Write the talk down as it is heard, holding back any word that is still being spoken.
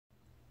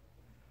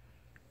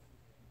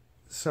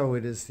So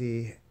it is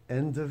the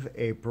end of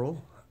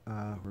April,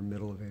 or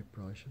middle of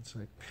April, I should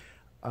say.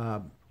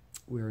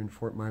 We're in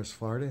Fort Myers,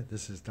 Florida.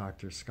 This is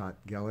Dr. Scott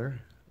Geller,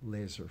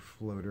 laser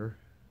floater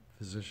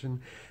physician.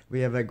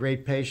 We have a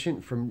great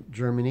patient from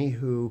Germany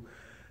who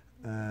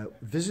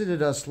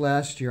visited us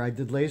last year. I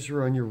did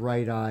laser on your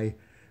right eye.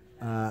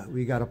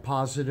 We got a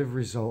positive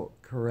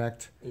result,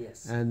 correct?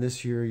 Yes. And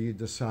this year you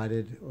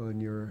decided on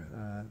your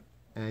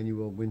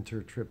annual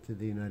winter trip to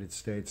the United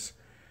States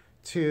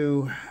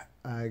to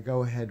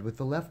go ahead with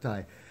the left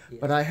eye.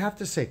 Yes. But I have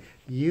to say,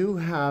 you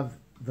have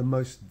the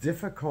most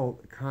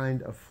difficult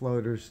kind of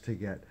floaters to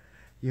get.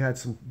 You had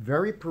some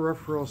very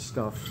peripheral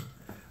stuff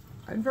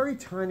and very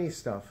tiny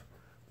stuff,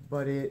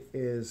 but it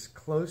is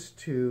close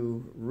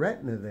to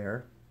retina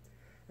there.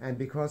 And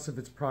because of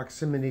its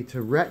proximity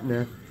to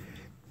retina,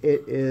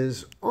 it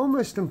is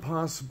almost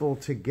impossible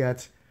to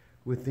get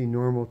with the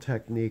normal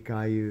technique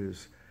I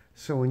use.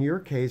 So in your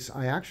case,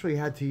 I actually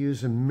had to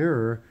use a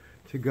mirror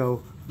to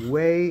go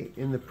way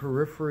in the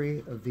periphery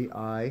of the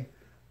eye.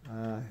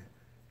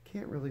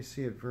 Can't really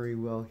see it very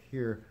well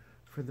here.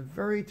 For the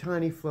very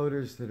tiny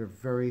floaters that are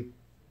very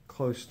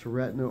close to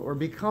retina or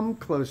become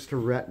close to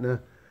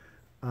retina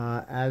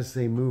as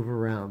they move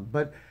around.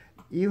 But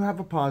you have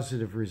a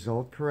positive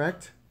result,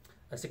 correct?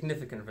 A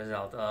significant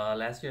result.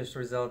 Last year's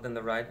result in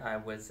the right eye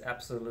was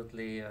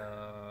absolutely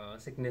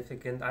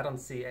significant. I don't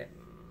see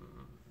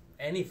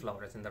any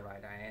floaters in the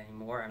right eye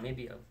anymore,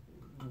 maybe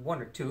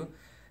one or two.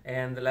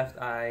 And the left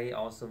eye,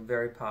 also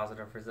very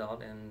positive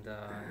result. And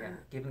yeah,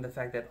 given the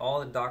fact that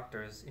all the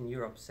doctors in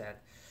Europe said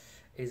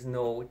is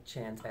no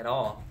chance at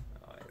all,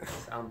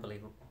 it's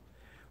unbelievable.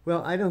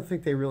 Well, I don't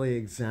think they really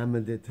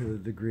examined it to the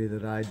degree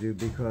that I do,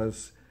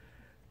 because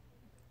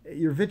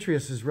your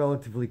vitreous is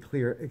relatively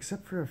clear,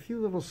 except for a few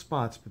little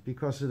spots, but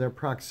because of their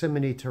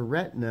proximity to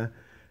retina,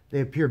 they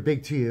appear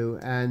big to you,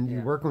 and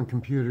you work on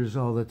computers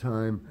all the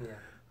time. Yeah.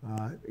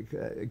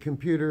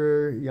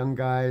 Computer, young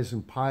guys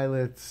and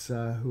pilots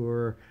who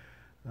are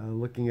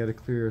looking at a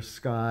clear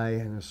sky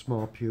and a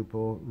small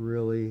pupil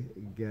really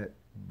get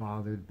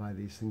bothered by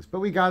these things.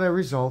 But we got a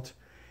result.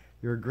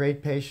 You're a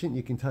great patient.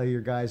 You can tell your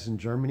guys in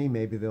Germany,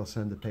 maybe they'll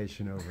send a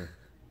patient over.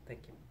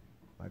 Thank you.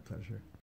 My pleasure.